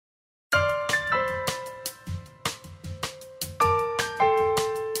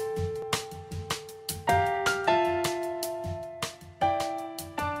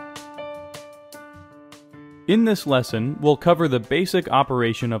In this lesson, we'll cover the basic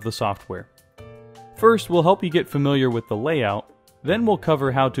operation of the software. First, we'll help you get familiar with the layout, then we'll cover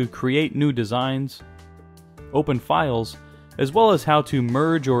how to create new designs, open files, as well as how to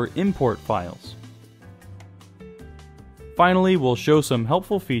merge or import files. Finally, we'll show some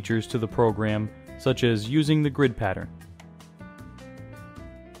helpful features to the program, such as using the grid pattern.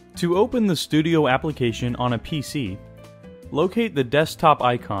 To open the Studio application on a PC, locate the desktop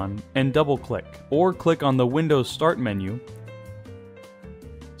icon and double-click, or click on the Windows Start menu,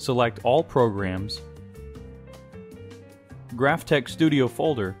 select All Programs, Graphtec Studio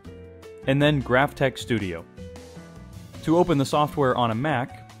folder, and then Graphtec Studio. To open the software on a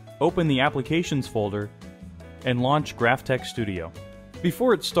Mac, open the Applications folder and launch Graphtec Studio.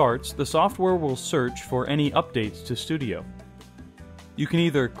 Before it starts, the software will search for any updates to Studio. You can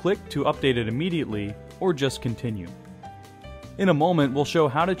either click to update it immediately or just continue. In a moment, we'll show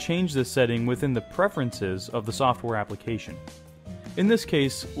how to change this setting within the preferences of the software application. In this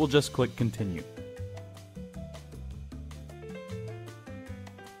case, we'll just click Continue.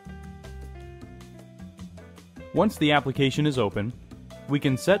 Once the application is open, we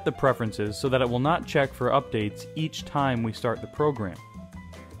can set the preferences so that it will not check for updates each time we start the program.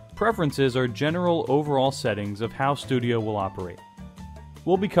 Preferences are general overall settings of how Studio will operate.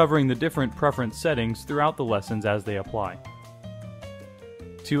 We'll be covering the different preference settings throughout the lessons as they apply.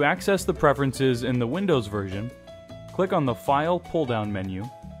 To access the preferences in the Windows version, click on the File pull-down menu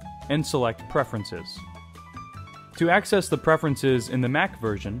and select Preferences. To access the preferences in the Mac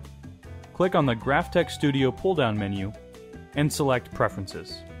version, click on the Graphtec Studio pull-down menu and select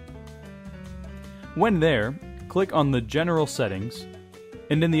Preferences. When there, click on the General Settings,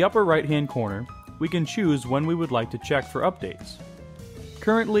 and in the upper right-hand corner, we can choose when we would like to check for updates.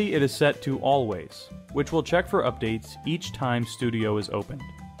 Currently, it is set to Always, which will check for updates each time Studio is opened.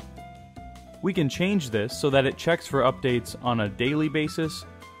 We can change this so that it checks for updates on a daily basis,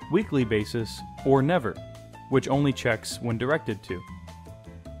 weekly basis, or never, which only checks when directed to.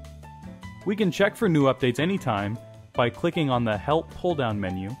 We can check for new updates anytime by clicking on the Help pull-down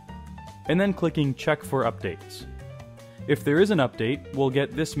menu and then clicking Check for Updates. If there is an update, we'll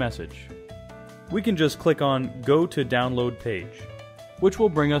get this message. We can just click on Go to Download page, which will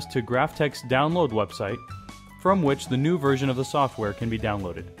bring us to Graphtec's download website, from which the new version of the software can be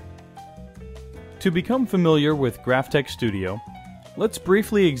downloaded. To become familiar with Graphtec Studio, let's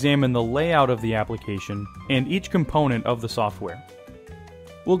briefly examine the layout of the application and each component of the software.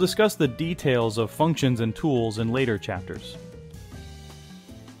 We'll discuss the details of functions and tools in later chapters.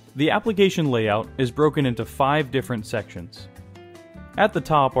 The application layout is broken into 5 different sections. At the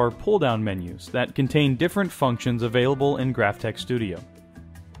top are pull-down menus that contain different functions available in Graphtec Studio.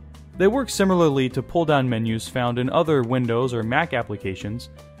 They work similarly to pull-down menus found in other Windows or Mac applications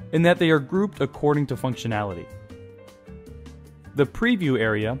in that they are grouped according to functionality. The preview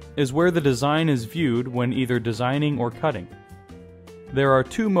area is where the design is viewed when either designing or cutting. There are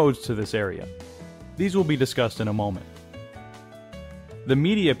 2 modes to this area. These will be discussed in a moment. The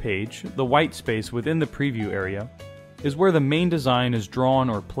media page, the white space within the preview area, is where the main design is drawn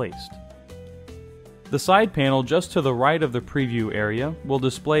or placed. The side panel just to the right of the preview area will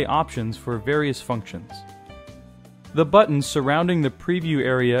display options for various functions. The buttons surrounding the preview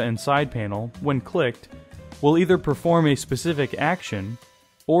area and side panel, when clicked, will either perform a specific action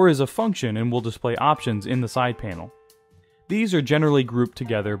or is a function and will display options in the side panel. These are generally grouped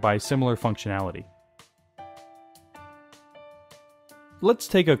together by similar functionality. Let's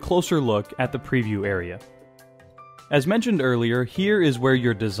take a closer look at the preview area. As mentioned earlier, here is where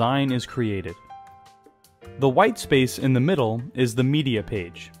your design is created. The white space in the middle is the media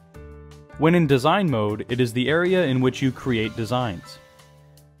page. When in design mode, it is the area in which you create designs.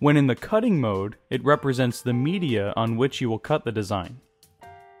 When in the cutting mode, it represents the media on which you will cut the design.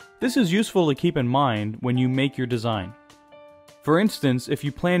 This is useful to keep in mind when you make your design. For instance, if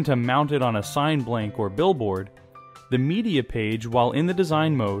you plan to mount it on a sign blank or billboard, the media page, while in the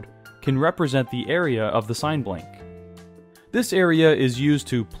design mode, can represent the area of the sign blank. This area is used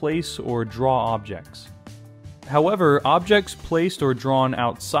to place or draw objects. However, objects placed or drawn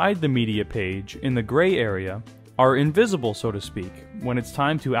outside the media page in the gray area are invisible, so to speak, when it's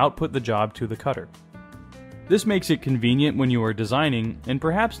time to output the job to the cutter. This makes it convenient when you are designing and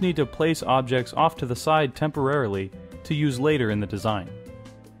perhaps need to place objects off to the side temporarily to use later in the design.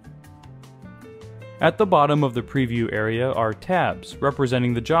 At the bottom of the preview area are tabs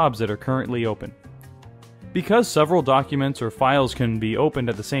representing the jobs that are currently open. Because several documents or files can be opened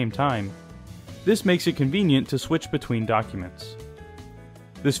at the same time, this makes it convenient to switch between documents.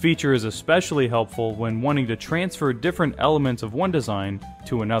 This feature is especially helpful when wanting to transfer different elements of one design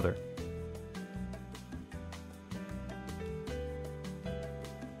to another.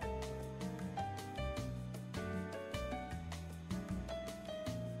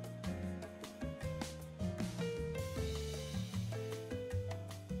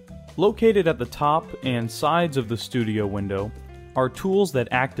 Located at the top and sides of the studio window are tools that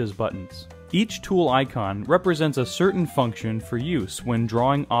act as buttons. Each tool icon represents a certain function for use when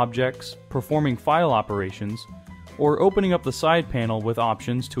drawing objects, performing file operations, or opening up the side panel with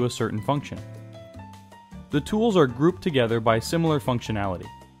options to a certain function. The tools are grouped together by similar functionality.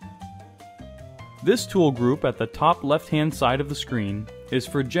 This tool group at the top left-hand side of the screen is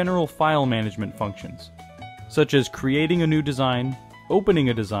for general file management functions, such as creating a new design, opening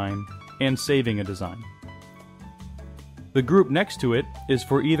a design, and saving a design. The group next to it is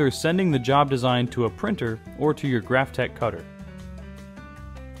for either sending the job design to a printer or to your Graphtec cutter.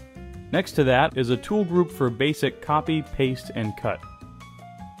 Next to that is a tool group for basic copy, paste, and cut.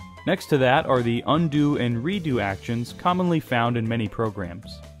 Next to that are the undo and redo actions commonly found in many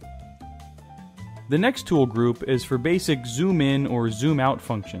programs. The next tool group is for basic zoom in or zoom out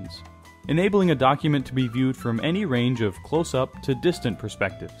functions, enabling a document to be viewed from any range of close-up to distant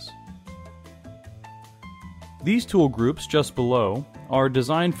perspectives. These tool groups just below are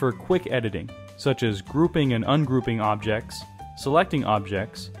designed for quick editing, such as grouping and ungrouping objects, selecting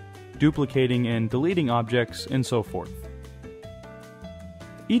objects, duplicating and deleting objects, and so forth.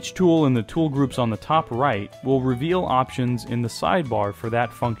 Each tool in the tool groups on the top right will reveal options in the sidebar for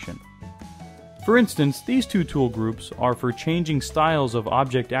that function. For instance, these two tool groups are for changing styles of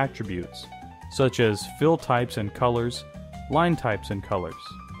object attributes, such as fill types and colors, line types and colors.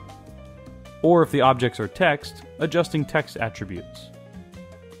 Or if the objects are text, adjusting text attributes.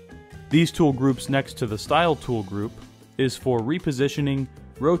 These tool groups next to the Style tool group is for repositioning,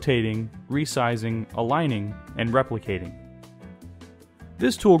 rotating, resizing, aligning, and replicating.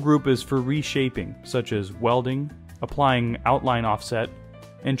 This tool group is for reshaping, such as welding, applying outline offset,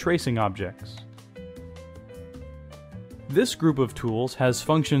 and tracing objects. This group of tools has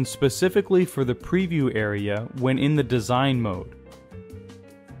functions specifically for the preview area when in the design mode.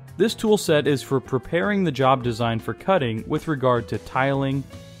 This tool set is for preparing the job design for cutting with regard to tiling,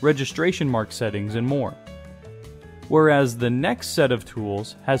 registration mark settings, and more. Whereas the next set of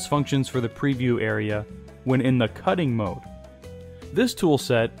tools has functions for the preview area when in the cutting mode. This tool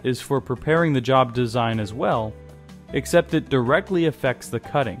set is for preparing the job design as well, except it directly affects the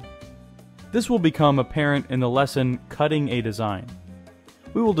cutting. This will become apparent in the lesson Cutting a Design.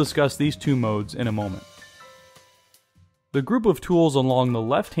 We will discuss these two modes in a moment. The group of tools along the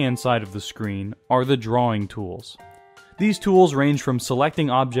left-hand side of the screen are the drawing tools. These tools range from selecting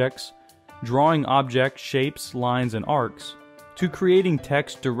objects, drawing object shapes, lines, and arcs, to creating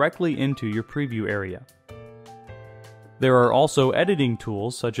text directly into your preview area. There are also editing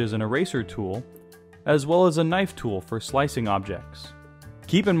tools such as an eraser tool, as well as a knife tool for slicing objects.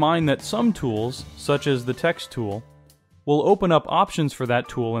 Keep in mind that some tools, such as the text tool, will open up options for that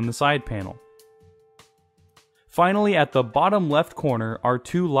tool in the side panel. Finally, at the bottom left corner are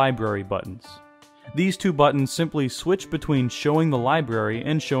two library buttons. These two buttons simply switch between showing the library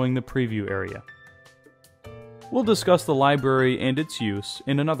and showing the preview area. We'll discuss the library and its use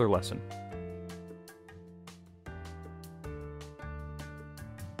in another lesson.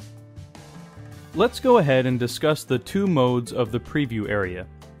 Let's go ahead and discuss the two modes of the preview area.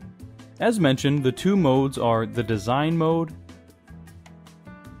 As mentioned, the two modes are the design mode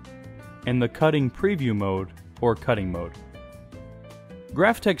and the cutting preview mode or cutting mode.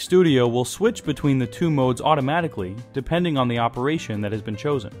 Graphtec Studio will switch between the two modes automatically depending on the operation that has been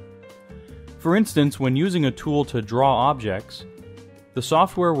chosen. For instance, when using a tool to draw objects, the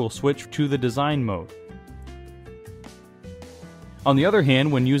software will switch to the design mode. On the other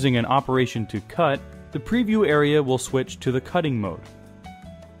hand, when using an operation to cut, the preview area will switch to the cutting mode.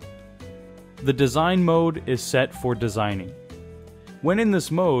 The design mode is set for designing. When in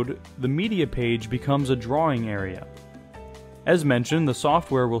this mode, the media page becomes a drawing area. As mentioned, the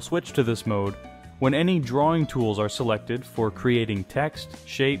software will switch to this mode when any drawing tools are selected for creating text,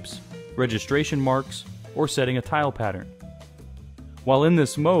 shapes, registration marks, or setting a tile pattern. While in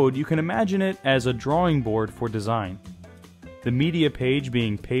this mode, you can imagine it as a drawing board for design. The media page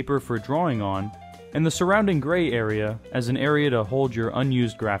being paper for drawing on, and the surrounding gray area as an area to hold your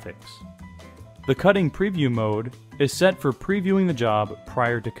unused graphics. The cutting preview mode is set for previewing the job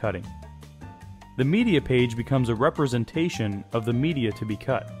prior to cutting. The media page becomes a representation of the media to be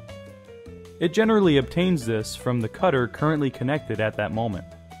cut. It generally obtains this from the cutter currently connected at that moment.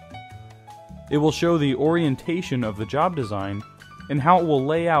 It will show the orientation of the job design and how it will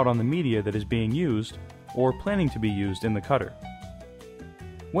lay out on the media that is being used or planning to be used in the cutter.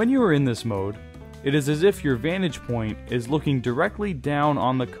 When you are in this mode, it is as if your vantage point is looking directly down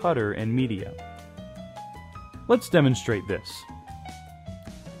on the cutter and media. Let's demonstrate this.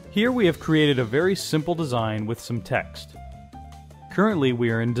 Here we have created a very simple design with some text. Currently we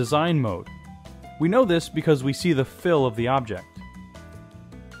are in design mode. We know this because we see the fill of the object.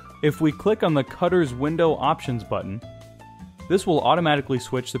 If we click on the Cutter's Window Options button, this will automatically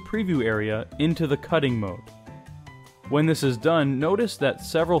switch the preview area into the cutting mode. When this is done, notice that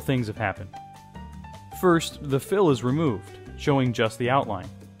several things have happened. First, the fill is removed, showing just the outline.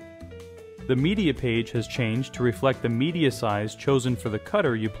 The media page has changed to reflect the media size chosen for the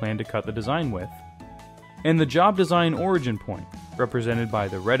cutter you plan to cut the design with. And the job design origin point, represented by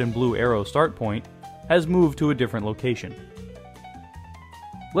the red and blue arrow start point, has moved to a different location.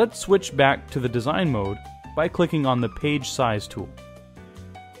 Let's switch back to the design mode by clicking on the Page Size tool.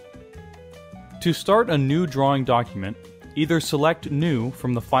 To start a new drawing document, either select New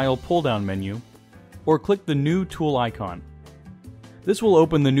from the File pull-down menu, or click the New tool icon. This will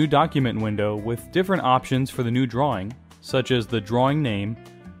open the new document window with different options for the new drawing, such as the drawing name,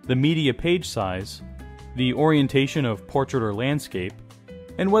 the media page size, the orientation of portrait or landscape,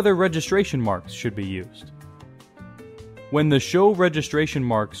 and whether registration marks should be used. When the Show Registration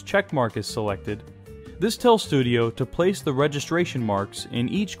Marks checkmark is selected, this tells Studio to place the registration marks in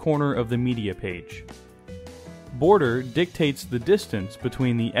each corner of the media page. Border dictates the distance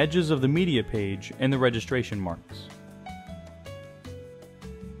between the edges of the media page and the registration marks.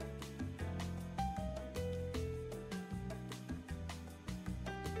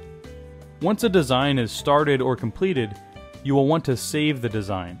 Once a design is started or completed, you will want to save the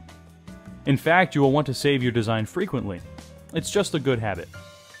design. In fact, you will want to save your design frequently. It's just a good habit.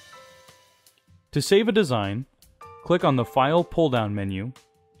 To save a design, click on the File pull-down menu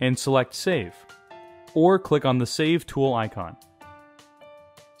and select Save, or click on the Save tool icon.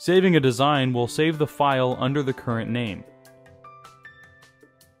 Saving a design will save the file under the current name.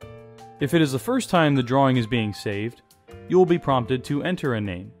 If it is the first time the drawing is being saved, you will be prompted to enter a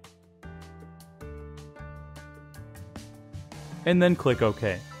name. And then click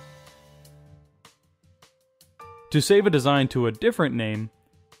OK. To save a design to a different name,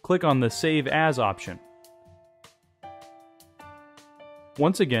 click on the Save As option.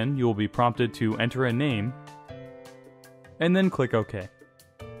 Once again, you will be prompted to enter a name, and then click OK.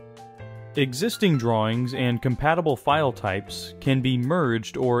 Existing drawings and compatible file types can be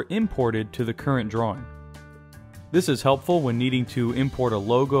merged or imported to the current drawing. This is helpful when needing to import a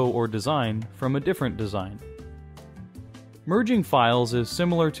logo or design from a different design. Merging files is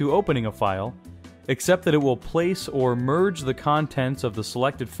similar to opening a file, except that it will place or merge the contents of the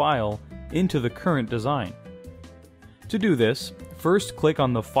selected file into the current design. To do this, first click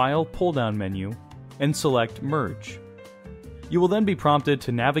on the File pull-down menu and select Merge. You will then be prompted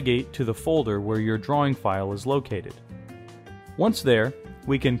to navigate to the folder where your drawing file is located. Once there,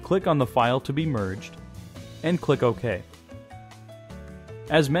 we can click on the file to be merged and click OK.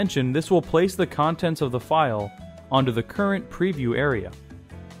 As mentioned, this will place the contents of the file onto the current preview area.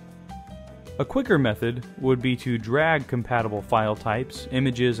 A quicker method would be to drag compatible file types,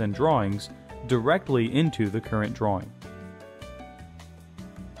 images, and drawings directly into the current drawing.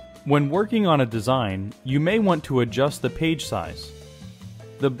 When working on a design, you may want to adjust the page size.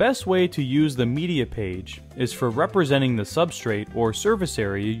 The best way to use the media page is for representing the substrate or surface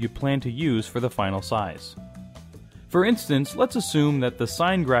area you plan to use for the final size. For instance, let's assume that the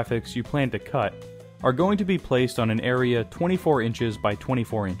sign graphics you plan to cut are going to be placed on an area 24 inches by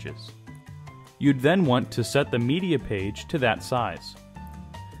 24 inches. You'd then want to set the media page to that size.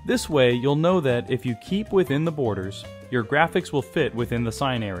 This way, you'll know that if you keep within the borders, your graphics will fit within the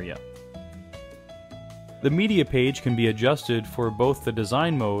sign area. The media page can be adjusted for both the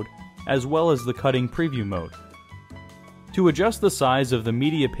design mode as well as the cutting preview mode. To adjust the size of the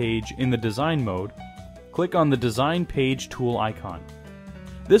media page in the design mode, click on the Design Page tool icon.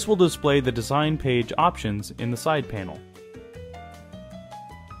 This will display the design page options in the side panel.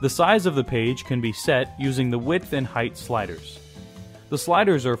 The size of the page can be set using the width and height sliders. The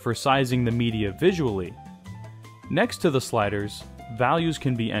sliders are for sizing the media visually. Next to the sliders, values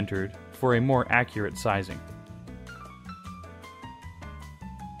can be entered for a more accurate sizing.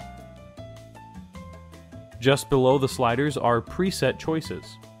 Just below the sliders are preset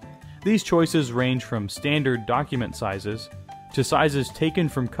choices. These choices range from standard document sizes to sizes taken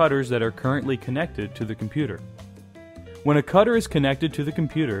from cutters that are currently connected to the computer. When a cutter is connected to the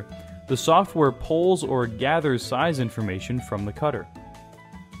computer, the software pulls or gathers size information from the cutter.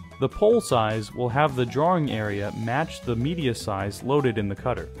 The poll size will have the drawing area match the media size loaded in the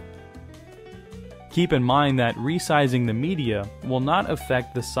cutter. Keep in mind that resizing the media will not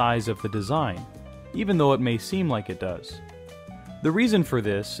affect the size of the design, even though it may seem like it does. The reason for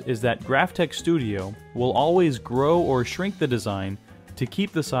this is that Graphtec Studio will always grow or shrink the design to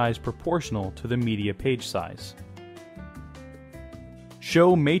keep the size proportional to the media page size.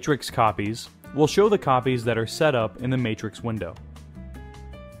 Show Matrix Copies will show the copies that are set up in the matrix window.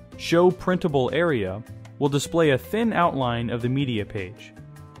 Show Printable Area will display a thin outline of the media page.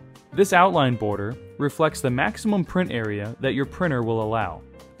 This outline border reflects the maximum print area that your printer will allow.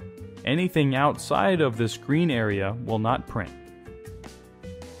 Anything outside of this green area will not print.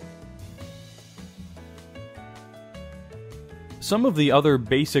 Some of the other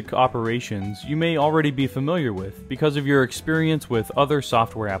basic operations you may already be familiar with because of your experience with other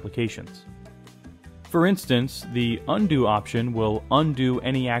software applications. For instance, the Undo option will undo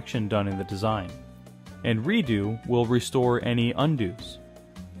any action done in the design, and Redo will restore any undos.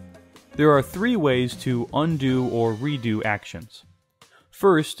 There are 3 ways to undo or redo actions.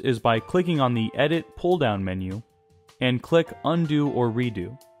 First is by clicking on the Edit pull-down menu and click Undo or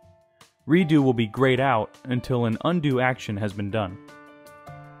Redo. Redo will be grayed out until an undo action has been done.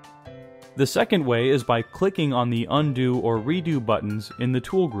 The second way is by clicking on the Undo or Redo buttons in the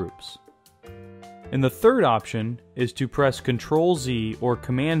tool groups. And the third option is to press Ctrl-Z or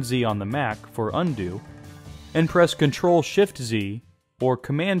Command-Z on the Mac for undo, and press Ctrl-Shift-Z or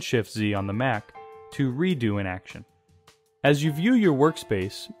Command-Shift-Z on the Mac to redo an action. As you view your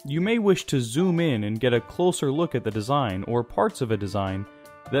workspace, you may wish to zoom in and get a closer look at the design or parts of a design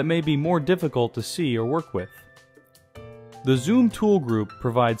that may be more difficult to see or work with. The Zoom tool group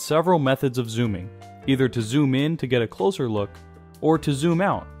provides several methods of zooming, either to zoom in to get a closer look, or to zoom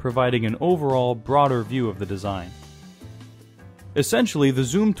out, providing an overall broader view of the design. Essentially, the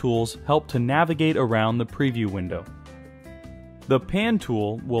zoom tools help to navigate around the preview window. The pan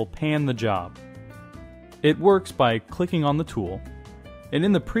tool will pan the job. It works by clicking on the tool, and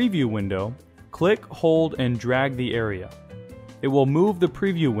in the preview window, click, hold, and drag the area. It will move the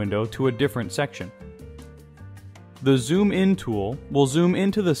preview window to a different section. The Zoom In tool will zoom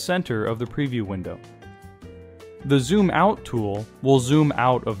into the center of the preview window. The Zoom Out tool will zoom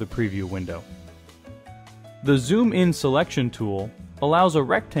out of the preview window. The Zoom In Selection tool allows a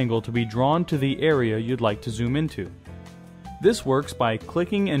rectangle to be drawn to the area you'd like to zoom into. This works by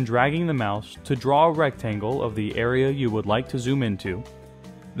clicking and dragging the mouse to draw a rectangle of the area you would like to zoom into,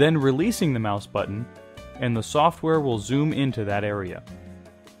 then releasing the mouse button, and the software will zoom into that area.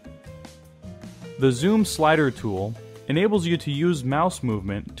 The Zoom Slider tool enables you to use mouse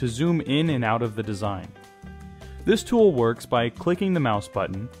movement to zoom in and out of the design. This tool works by clicking the mouse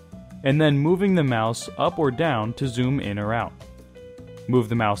button and then moving the mouse up or down to zoom in or out. Move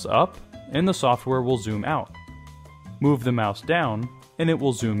the mouse up and the software will zoom out. Move the mouse down and it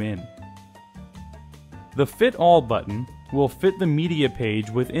will zoom in. The Fit All button will fit the media page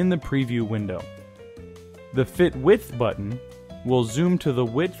within the preview window. The Fit Width button will zoom to the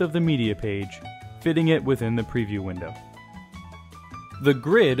width of the media page, fitting it within the preview window. The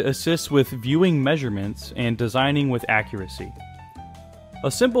grid assists with viewing measurements and designing with accuracy. A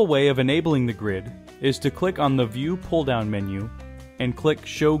simple way of enabling the grid is to click on the View pull-down menu and click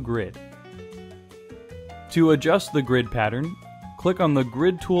Show Grid. To adjust the grid pattern, click on the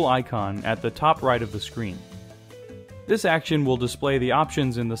Grid tool icon at the top right of the screen. This action will display the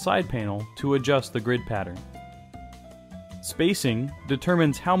options in the side panel to adjust the grid pattern. Spacing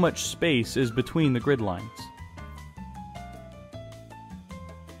determines how much space is between the grid lines.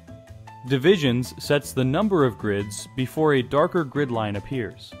 Divisions sets the number of grids before a darker grid line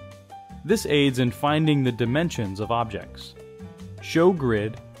appears. This aids in finding the dimensions of objects. Show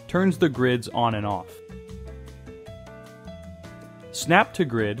Grid turns the grids on and off. Snap to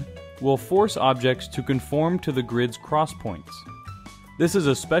Grid will force objects to conform to the grid's cross points. This is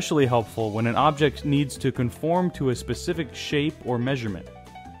especially helpful when an object needs to conform to a specific shape or measurement.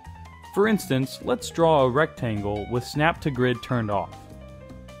 For instance, let's draw a rectangle with Snap to Grid turned off.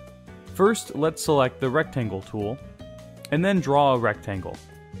 First, let's select the Rectangle tool, and then draw a rectangle.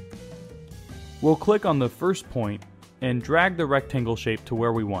 We'll click on the first point and drag the rectangle shape to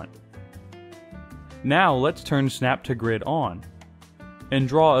where we want. Now let's turn Snap to Grid on, and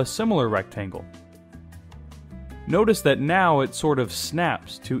draw a similar rectangle. Notice that now it sort of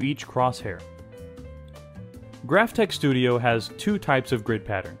snaps to each crosshair. Graphtec Studio has 2 types of grid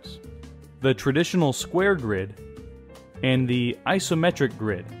patterns: the traditional square grid and the isometric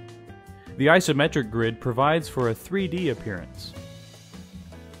grid. The isometric grid provides for a 3D appearance.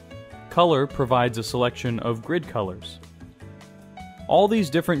 Color provides a selection of grid colors. All these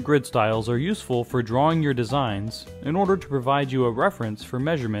different grid styles are useful for drawing your designs in order to provide you a reference for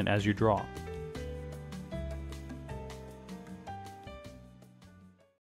measurement as you draw.